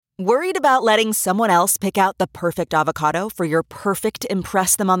Worried about letting someone else pick out the perfect avocado for your perfect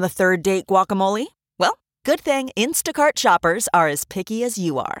impress them on the third date guacamole? Well, good thing Instacart shoppers are as picky as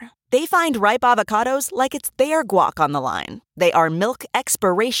you are. They find ripe avocados like it's their guac on the line. They are milk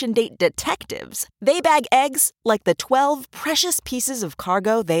expiration date detectives. They bag eggs like the 12 precious pieces of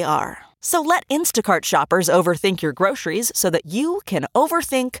cargo they are. So let Instacart shoppers overthink your groceries so that you can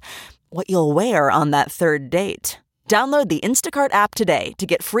overthink what you'll wear on that third date. Download the Instacart app today to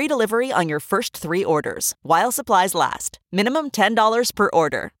get free delivery on your first 3 orders, while supplies last. Minimum $10 per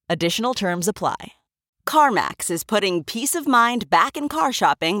order. Additional terms apply. CarMax is putting peace of mind back in car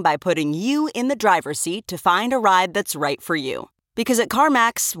shopping by putting you in the driver's seat to find a ride that's right for you. Because at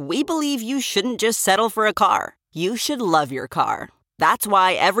CarMax, we believe you shouldn't just settle for a car. You should love your car. That's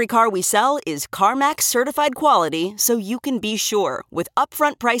why every car we sell is CarMax certified quality, so you can be sure with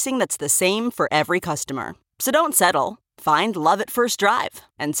upfront pricing that's the same for every customer. So don't settle. Find love at first drive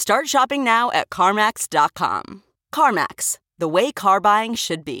and start shopping now at CarMax.com. CarMax, the way car buying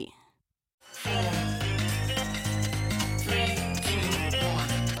should be.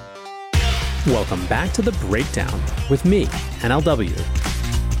 Welcome back to The Breakdown with me, NLW.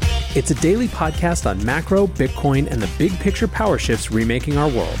 It's a daily podcast on macro, Bitcoin, and the big picture power shifts remaking our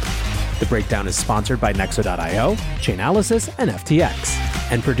world. The Breakdown is sponsored by Nexo.io, Chainalysis, and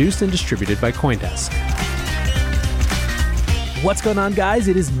FTX, and produced and distributed by CoinDesk. What's going on, guys?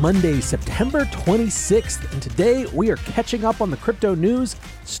 It is Monday, September 26th, and today we are catching up on the crypto news,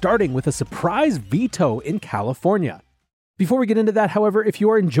 starting with a surprise veto in California. Before we get into that, however, if you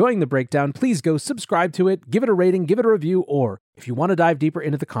are enjoying The Breakdown, please go subscribe to it, give it a rating, give it a review, or if you want to dive deeper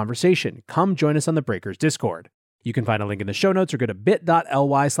into the conversation, come join us on the Breakers Discord. You can find a link in the show notes or go to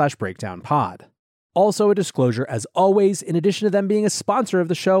bit.ly/breakdownpod. Also, a disclosure, as always, in addition to them being a sponsor of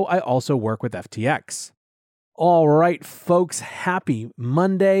the show, I also work with FTX. All right, folks, happy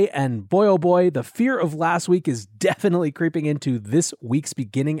Monday, and boy, oh boy, the fear of last week is definitely creeping into this week's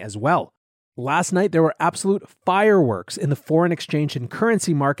beginning as well. Last night, there were absolute fireworks in the foreign exchange and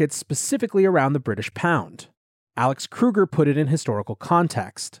currency markets, specifically around the British pound. Alex Kruger put it in historical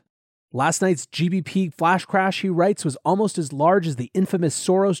context. Last night's GBP flash crash, he writes, was almost as large as the infamous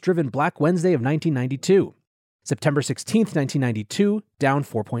Soros-driven Black Wednesday of 1992. September 16th, 1992, down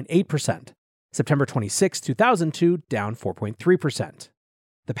 4.8%. September 26, 2002, down 4.3%.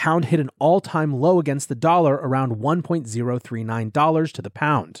 The pound hit an all-time low against the dollar, around $1.039 to the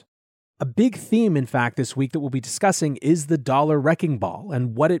pound. A big theme, in fact, this week that we'll be discussing is the dollar wrecking ball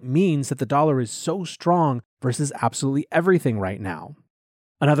and what it means that the dollar is so strong versus absolutely everything right now.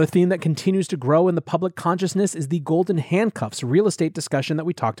 Another theme that continues to grow in the public consciousness is the golden handcuffs real estate discussion that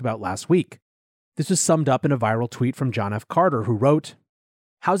we talked about last week. This was summed up in a viral tweet from John F. Carter, who wrote,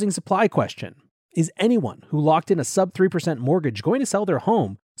 "Housing supply question. Is anyone who locked in a sub 3% mortgage going to sell their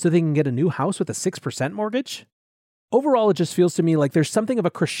home so they can get a new house with a 6% mortgage?" Overall, it just feels to me like there's something of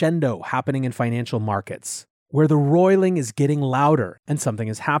a crescendo happening in financial markets, where the roiling is getting louder and something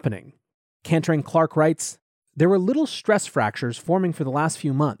is happening. Cantering Clark writes, "There were little stress fractures forming for the last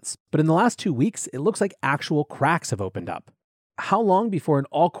few months, but in the last 2 weeks, it looks like actual cracks have opened up. How long before an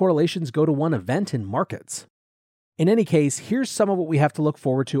all correlations go to one event in markets?" In any case, here's some of what we have to look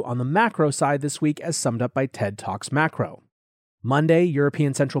forward to on the macro side this week as summed up by TED Talks Macro. Monday,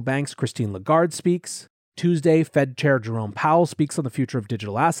 European Central Bank's Christine Lagarde speaks. Tuesday, Fed Chair Jerome Powell speaks on the future of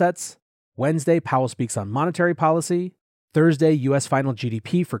digital assets. Wednesday, Powell speaks on monetary policy. Thursday, U.S. final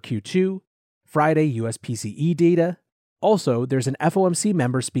GDP for Q2. Friday, U.S. PCE data. Also, there's an FOMC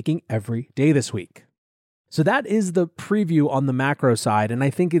member speaking every day this week. So that is the preview on the macro side, and I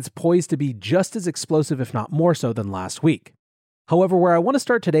think it's poised to be just as explosive, if not more so, than last week. However, where I want to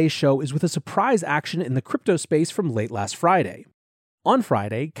start today's show is with a surprise action in the crypto space from late last Friday. On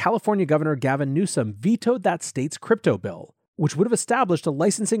Friday, California Governor Gavin Newsom vetoed that state's crypto bill, which would have established a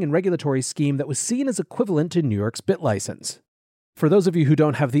licensing and regulatory scheme that was seen as equivalent to New York's BitLicense. For those of you who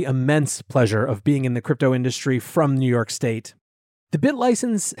don't have the immense pleasure of being in the crypto industry from New York State, the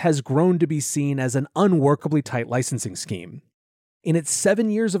BitLicense has grown to be seen as an unworkably tight licensing scheme. In its 7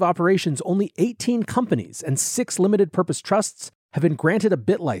 years of operations, only 18 companies and 6 limited-purpose trusts have been granted a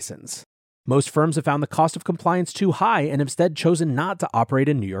BitLicense. Most firms have found the cost of compliance too high and instead chosen not to operate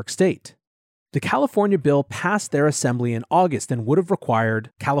in New York State. The California bill passed their assembly in August and would have required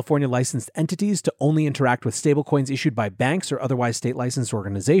California licensed entities to only interact with stablecoins issued by banks or otherwise state-licensed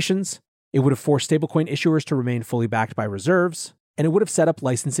organizations. It would have forced stablecoin issuers to remain fully backed by reserves, and it would have set up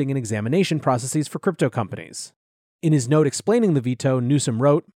licensing and examination processes for crypto companies. In his note explaining the veto, Newsom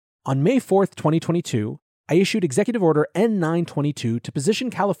wrote, "On May 4th, 2022, I issued Executive Order N922 to position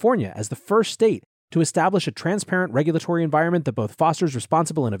California as the first state to establish a transparent regulatory environment that both fosters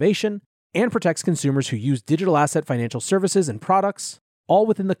responsible innovation and protects consumers who use digital asset financial services and products, all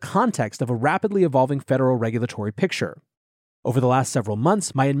within the context of a rapidly evolving federal regulatory picture. Over the last several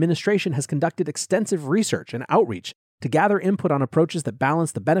months, my administration has conducted extensive research and outreach to gather input on approaches that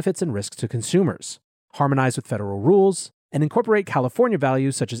balance the benefits and risks to consumers, harmonize with federal rules, and incorporate California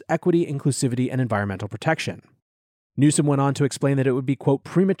values such as equity, inclusivity, and environmental protection. Newsom went on to explain that it would be, quote,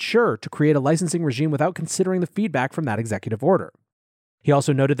 premature to create a licensing regime without considering the feedback from that executive order. He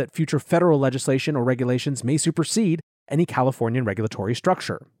also noted that future federal legislation or regulations may supersede any Californian regulatory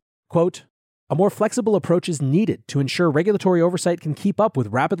structure. Quote, a more flexible approach is needed to ensure regulatory oversight can keep up with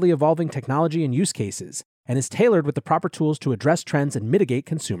rapidly evolving technology and use cases, and is tailored with the proper tools to address trends and mitigate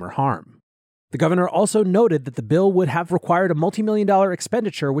consumer harm. The governor also noted that the bill would have required a multi-million-dollar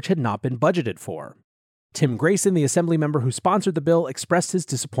expenditure which had not been budgeted for. Tim Grayson, the assembly member who sponsored the bill, expressed his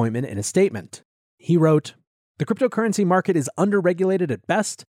disappointment in a statement. He wrote, the cryptocurrency market is underregulated at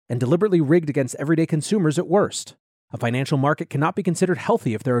best and deliberately rigged against everyday consumers at worst. A financial market cannot be considered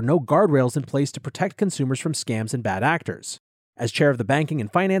healthy if there are no guardrails in place to protect consumers from scams and bad actors. As chair of the Banking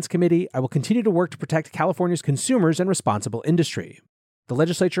and Finance Committee, I will continue to work to protect California's consumers and responsible industry. The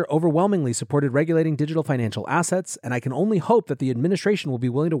legislature overwhelmingly supported regulating digital financial assets, and I can only hope that the administration will be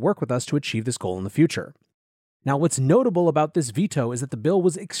willing to work with us to achieve this goal in the future. Now, what's notable about this veto is that the bill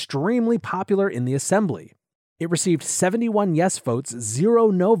was extremely popular in the Assembly. It received 71 yes votes,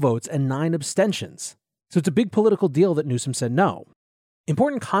 0 no votes, and 9 abstentions. So it's a big political deal that Newsom said no.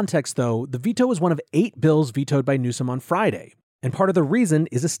 Important context, though, the veto was one of 8 bills vetoed by Newsom on Friday, and part of the reason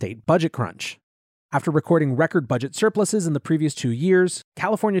is a state budget crunch. After recording record budget surpluses in the previous 2 years,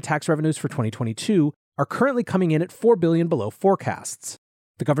 California tax revenues for 2022 are currently coming in at $4 billion below forecasts.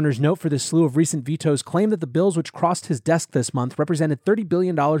 The governor's note for this slew of recent vetoes claimed that the bills which crossed his desk this month represented $30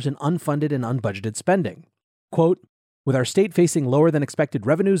 billion in unfunded and unbudgeted spending. Quote, with our state facing lower than expected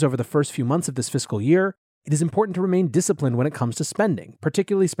revenues over the first few months of this fiscal year, it is important to remain disciplined when it comes to spending,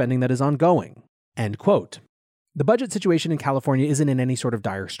 particularly spending that is ongoing. End quote. The budget situation in California isn't in any sort of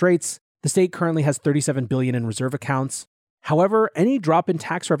dire straits. The state currently has $37 billion in reserve accounts. However, any drop in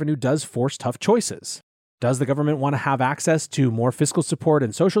tax revenue does force tough choices. Does the government want to have access to more fiscal support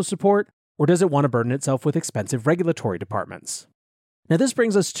and social support, or does it want to burden itself with expensive regulatory departments? Now, this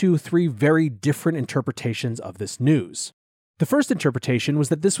brings us to 3 very different interpretations of this news. The first interpretation was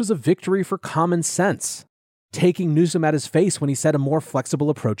that this was a victory for common sense, taking Newsom at his face when he said a more flexible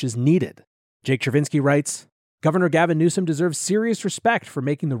approach is needed. Jake Chervinsky writes, Governor Gavin Newsom deserves serious respect for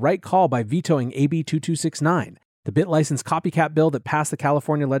making the right call by vetoing AB 2269, the BitLicense copycat bill that passed the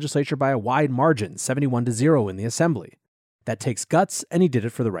California legislature by a wide margin, 71-0 in the Assembly. That takes guts, and he did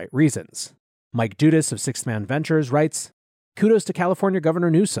it for the right reasons. Mike Dudas of Sixth Man Ventures writes, kudos to California Governor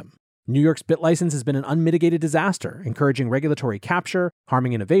Newsom. New York's BitLicense has been an unmitigated disaster, encouraging regulatory capture,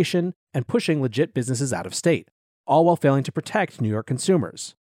 harming innovation, and pushing legit businesses out of state, all while failing to protect New York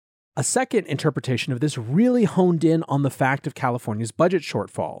consumers. A second interpretation of this really honed in on the fact of California's budget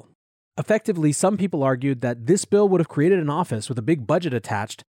shortfall. Effectively, some people argued that this bill would have created an office with a big budget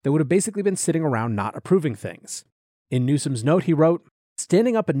attached that would have basically been sitting around not approving things. In Newsom's note, he wrote,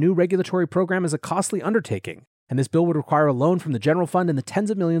 standing up a new regulatory program is a costly undertaking, and this bill would require a loan from the general fund in the tens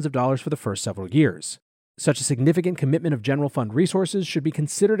of millions of dollars for the first several years. Such a significant commitment of general fund resources should be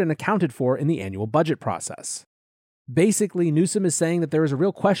considered and accounted for in the annual budget process. Basically, Newsom is saying that there is a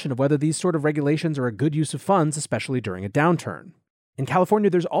real question of whether these sort of regulations are a good use of funds, especially during a downturn. In California,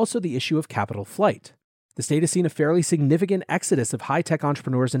 there's also the issue of capital flight. The state has seen a fairly significant exodus of high-tech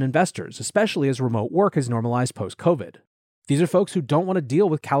entrepreneurs and investors, especially as remote work has normalized post-COVID. These are folks who don't want to deal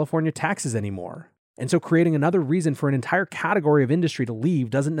with California taxes anymore, and so creating another reason for an entire category of industry to leave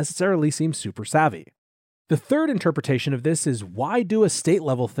doesn't necessarily seem super savvy. The third interpretation of this is, why do a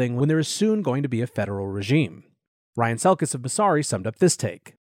state-level thing when there is soon going to be a federal regime? Ryan Selkis of Basari summed up this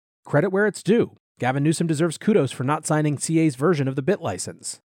take. Credit where it's due. Gavin Newsom deserves kudos for not signing CA's version of the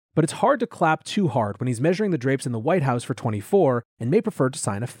BitLicense. But it's hard to clap too hard when he's measuring the drapes in the White House for 24 and may prefer to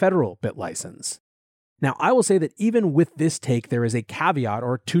sign a federal BitLicense. Now, I will say that even with this take, there is a caveat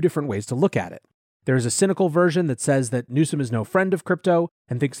or 2 different ways to look at it. There is a cynical version that says that Newsom is no friend of crypto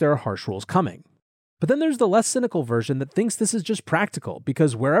and thinks there are harsh rules coming. But then there's the less cynical version that thinks this is just practical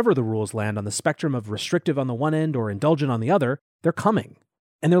because wherever the rules land on the spectrum of restrictive on the one end or indulgent on the other, they're coming.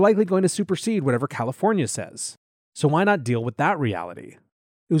 And they're likely going to supersede whatever California says. So why not deal with that reality?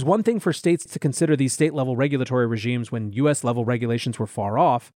 It was one thing for states to consider these state-level regulatory regimes when US-level regulations were far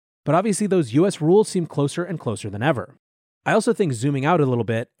off, but obviously those US rules seem closer and closer than ever. I also think, zooming out a little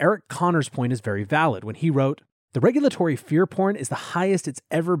bit, Eric Connor's point is very valid when he wrote, "The regulatory fear porn is the highest it's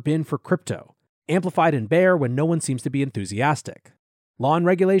ever been for crypto. amplified in bear when no one seems to be enthusiastic. Law and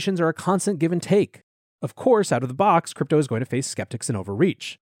regulations are a constant give and take. Of course, out of the box, crypto is going to face skeptics and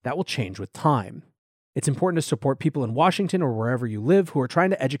overreach. That will change with time. It's important to support people in Washington or wherever you live who are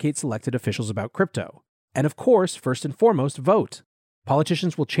trying to educate selected officials about crypto. And of course, first and foremost, vote.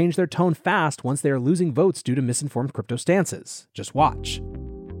 Politicians will change their tone fast once they are losing votes due to misinformed crypto stances. Just watch.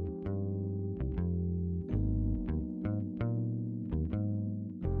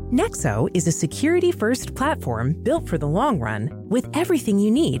 Nexo is a security-first platform built for the long run with everything you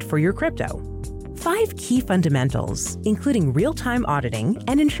need for your crypto. 5 key fundamentals, including real-time auditing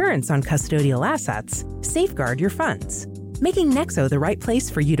and insurance on custodial assets, safeguard your funds, making Nexo the right place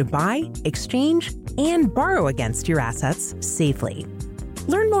for you to buy, exchange, and borrow against your assets safely.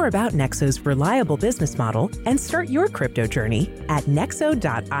 Learn more about Nexo's reliable business model and start your crypto journey at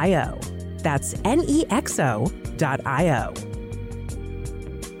nexo.io. That's nexo.io.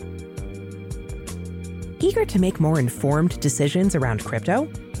 Eager to make more informed decisions around crypto?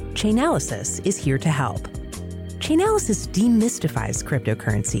 Chainalysis is here to help. Chainalysis demystifies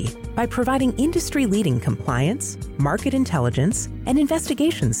cryptocurrency by providing industry-leading compliance, market intelligence, and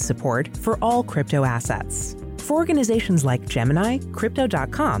investigations support for all crypto assets for organizations like Gemini,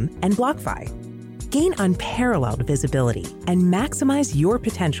 Crypto.com, and BlockFi. Gain unparalleled visibility and maximize your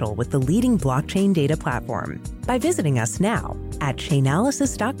potential with the leading blockchain data platform by visiting us now at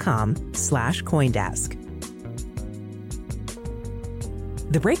chainalysis.com/Coindesk.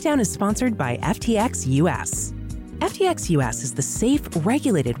 The breakdown is sponsored by FTX US. FTX US is the safe,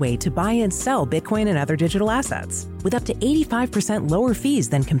 regulated way to buy and sell Bitcoin and other digital assets, with up to 85% lower fees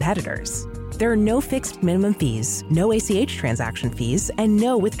than competitors. There are no fixed minimum fees, no ACH transaction fees, and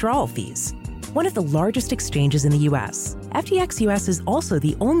no withdrawal fees. One of the largest exchanges in the US, FTX US is also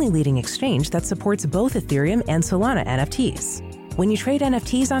the only leading exchange that supports both Ethereum and Solana NFTs. When you trade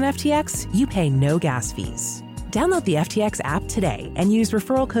NFTs on FTX, you pay no gas fees. Download the FTX app today and use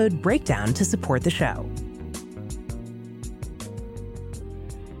referral code BREAKDOWN to support the show.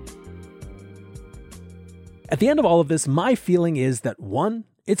 At the end of all of this, my feeling is that 1,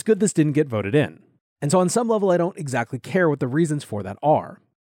 it's good this didn't get voted in. And so on some level, I don't exactly care what the reasons for that are.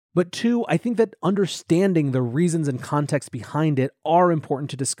 But 2, I think that understanding the reasons and context behind it are important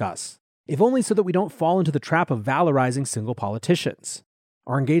to discuss, if only so that we don't fall into the trap of valorizing single politicians.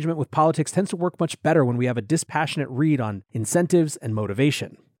 Our engagement with politics tends to work much better when we have a dispassionate read on incentives and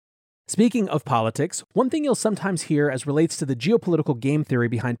motivation. Speaking of politics, one thing you'll sometimes hear as relates to the geopolitical game theory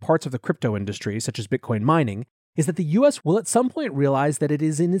behind parts of the crypto industry, such as Bitcoin mining, is that the US will at some point realize that it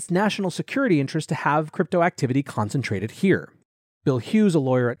is in its national security interest to have crypto activity concentrated here. Bill Hughes, a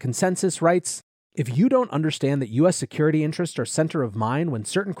lawyer at Consensus, writes, "If you don't understand that US security interests are center of mind when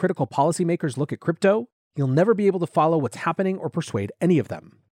certain critical policymakers look at crypto, you'll never be able to follow what's happening or persuade any of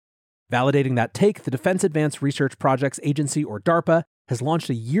them." Validating that take, the Defense Advanced Research Projects Agency, or DARPA, has launched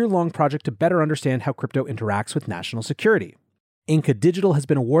a year-long project to better understand how crypto interacts with national security. Inca Digital has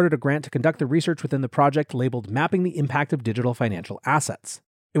been awarded a grant to conduct the research within the project labeled Mapping the Impact of Digital Financial Assets.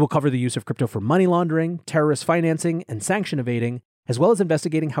 It will cover the use of crypto for money laundering, terrorist financing, and sanction evading, as well as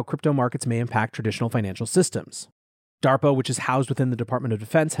investigating how crypto markets may impact traditional financial systems. DARPA, which is housed within the Department of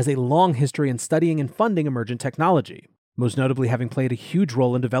Defense, has a long history in studying and funding emergent technology, most notably having played a huge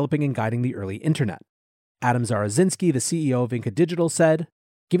role in developing and guiding the early internet. Adam Zarazinski, the CEO of Inca Digital, said,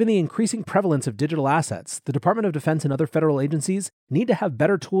 "Given the increasing prevalence of digital assets, the Department of Defense and other federal agencies need to have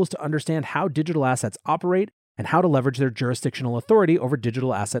better tools to understand how digital assets operate and how to leverage their jurisdictional authority over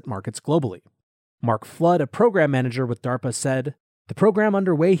digital asset markets globally." Mark Flood, a program manager with DARPA, said, "The program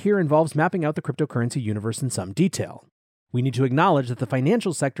underway here involves mapping out the cryptocurrency universe in some detail. We need to acknowledge that the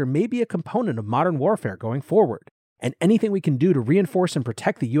financial sector may be a component of modern warfare going forward, and anything we can do to reinforce and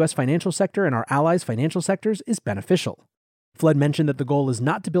protect the U.S. financial sector and our allies' financial sectors is beneficial." Flood mentioned that the goal is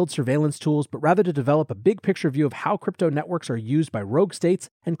not to build surveillance tools, but rather to develop a big picture view of how crypto networks are used by rogue states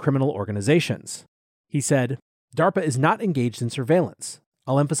and criminal organizations. He said, "DARPA is not engaged in surveillance.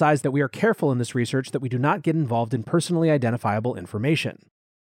 I'll emphasize that we are careful in this research that we do not get involved in personally identifiable information."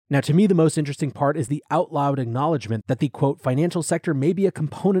 Now, to me, the most interesting part is the out-loud acknowledgement that the, quote, financial sector may be a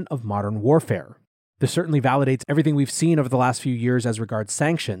component of modern warfare. This certainly validates everything we've seen over the last few years as regards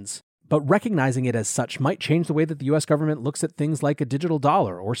sanctions, but recognizing it as such might change the way that the US government looks at things like a digital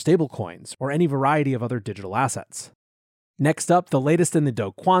dollar or stablecoins or any variety of other digital assets. Next up, the latest in the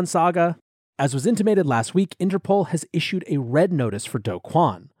Do Kwon saga. As was intimated last week, Interpol has issued a red notice for Do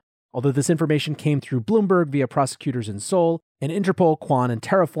Kwon. Although this information came through Bloomberg via prosecutors in Seoul, and Interpol, Kwon, and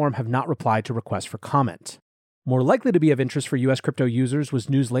Terraform have not replied to requests for comment. More likely to be of interest for U.S. crypto users was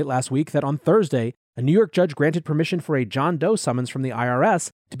news late last week that on Thursday, a New York judge granted permission for a John Doe summons from the IRS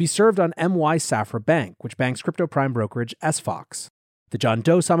to be served on MY Safra Bank, which banks crypto prime brokerage SFOX. The John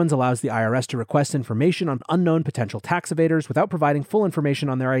Doe summons allows the IRS to request information on unknown potential tax evaders without providing full information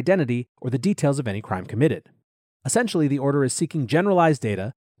on their identity or the details of any crime committed. Essentially, the order is seeking generalized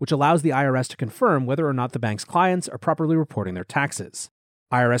data, which allows the IRS to confirm whether or not the bank's clients are properly reporting their taxes.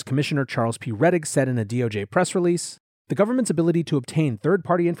 IRS Commissioner Charles P. Rettig said in a DOJ press release, "The government's ability to obtain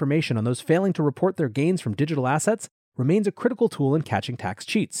third-party information on those failing to report their gains from digital assets remains a critical tool in catching tax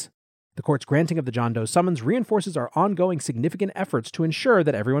cheats. The court's granting of the John Doe summons reinforces our ongoing significant efforts to ensure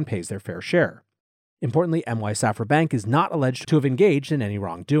that everyone pays their fair share." Importantly, MY Safra Bank is not alleged to have engaged in any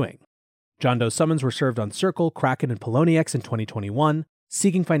wrongdoing. John Doe summons were served on Circle, Kraken, and Poloniex in 2021,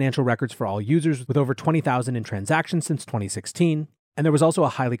 seeking financial records for all users with over 20,000 in transactions since 2016. And there was also a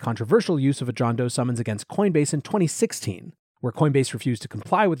highly controversial use of a John Doe summons against Coinbase in 2016, where Coinbase refused to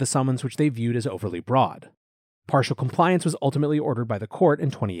comply with the summons, which they viewed as overly broad. Partial compliance was ultimately ordered by the court in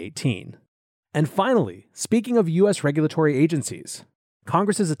 2018. And finally, speaking of U.S. regulatory agencies,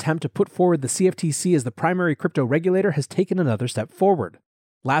 Congress's attempt to put forward the CFTC as the primary crypto regulator has taken another step forward.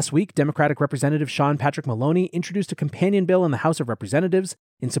 Last week, Democratic Representative Sean Patrick Maloney introduced a companion bill in the House of Representatives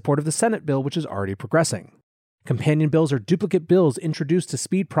in support of the Senate bill, which is already progressing. Companion bills are duplicate bills introduced to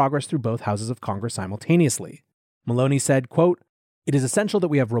speed progress through both houses of Congress simultaneously. Maloney said, quote, "It is essential that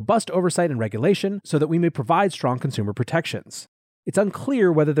we have robust oversight and regulation so that we may provide strong consumer protections. It's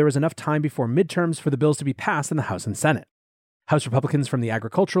unclear whether there is enough time before midterms for the bills to be passed in the House and Senate." House Republicans from the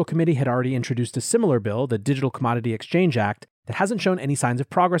Agricultural Committee had already introduced a similar bill, the Digital Commodity Exchange Act, that hasn't shown any signs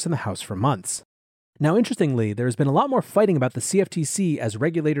of progress in the House for months. Now, interestingly, there has been a lot more fighting about the CFTC as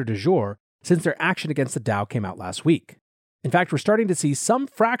regulator du jour since their action against the DAO came out last week. In fact, we're starting to see some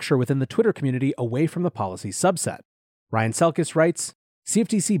fracture within the Twitter community away from the policy subset. Ryan Selkis writes,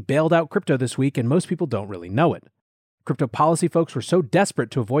 "CFTC bailed out crypto this week and most people don't really know it. Crypto policy folks were so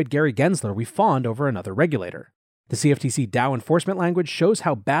desperate to avoid Gary Gensler we fawned over another regulator. The CFTC DAO enforcement language shows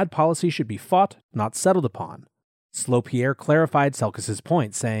how bad policy should be fought, not settled upon." Slow Pierre clarified Selkis's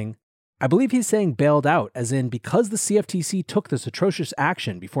point, saying, "I believe he's saying bailed out, as in because the CFTC took this atrocious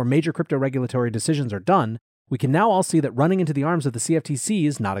action before major crypto regulatory decisions are done, we can now all see that running into the arms of the CFTC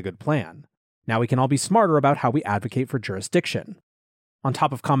is not a good plan. Now we can all be smarter about how we advocate for jurisdiction." On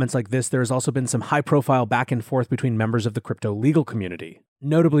top of comments like this, there has also been some high-profile back and forth between members of the crypto legal community,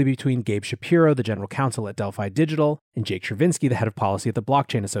 notably between Gabe Shapiro, the general counsel at Delphi Digital, and Jake Chervinsky, the head of policy at the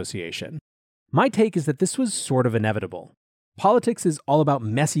Blockchain Association. My take is that this was sort of inevitable. Politics is all about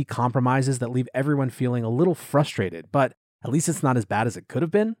messy compromises that leave everyone feeling a little frustrated, but at least it's not as bad as it could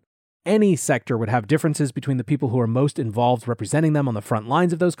have been. Any sector would have differences between the people who are most involved representing them on the front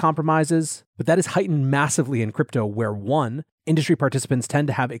lines of those compromises, but that is heightened massively in crypto where 1, industry participants tend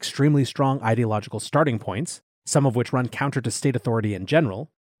to have extremely strong ideological starting points, some of which run counter to state authority in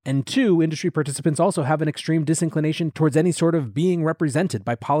general, and 2, industry participants also have an extreme disinclination towards any sort of being represented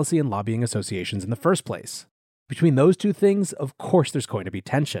by policy and lobbying associations in the first place. Between those two things, of course there's going to be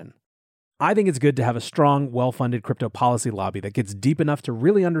tension. I think it's good to have a strong, well-funded crypto policy lobby that gets deep enough to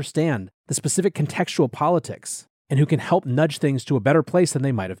really understand the specific contextual politics and who can help nudge things to a better place than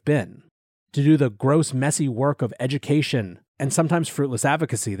they might have been. To do the gross, messy work of education and sometimes fruitless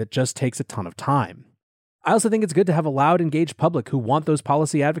advocacy that just takes a ton of time. I also think it's good to have a loud, engaged public who want those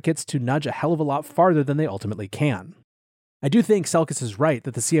policy advocates to nudge a hell of a lot farther than they ultimately can. I do think Selkis is right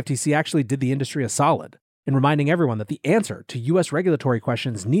that the CFTC actually did the industry a solid in reminding everyone that the answer to U.S. regulatory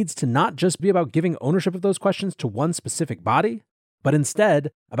questions needs to not just be about giving ownership of those questions to one specific body, but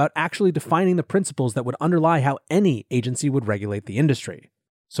instead about actually defining the principles that would underlie how any agency would regulate the industry.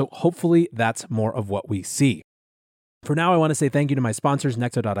 So hopefully that's more of what we see. For now, I want to say thank you to my sponsors,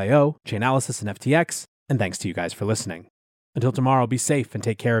 Nexo.io, Chainalysis, and FTX, and thanks to you guys for listening. Until tomorrow, be safe and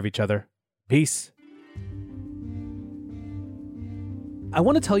take care of each other. Peace. I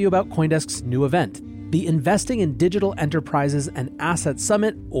want to tell you about CoinDesk's new event, the Investing in Digital Enterprises and Assets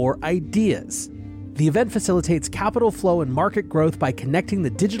Summit, or IDEAS. The event facilitates capital flow and market growth by connecting the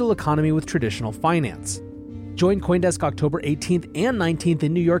digital economy with traditional finance. Join CoinDesk October 18th and 19th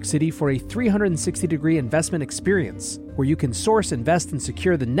in New York City for a 360-degree investment experience where you can source, invest, and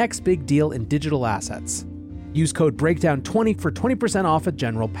secure the next big deal in digital assets. Use code BREAKDOWN20 for 20% off a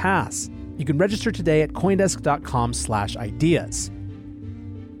general pass. You can register today at coindesk.com/ideas.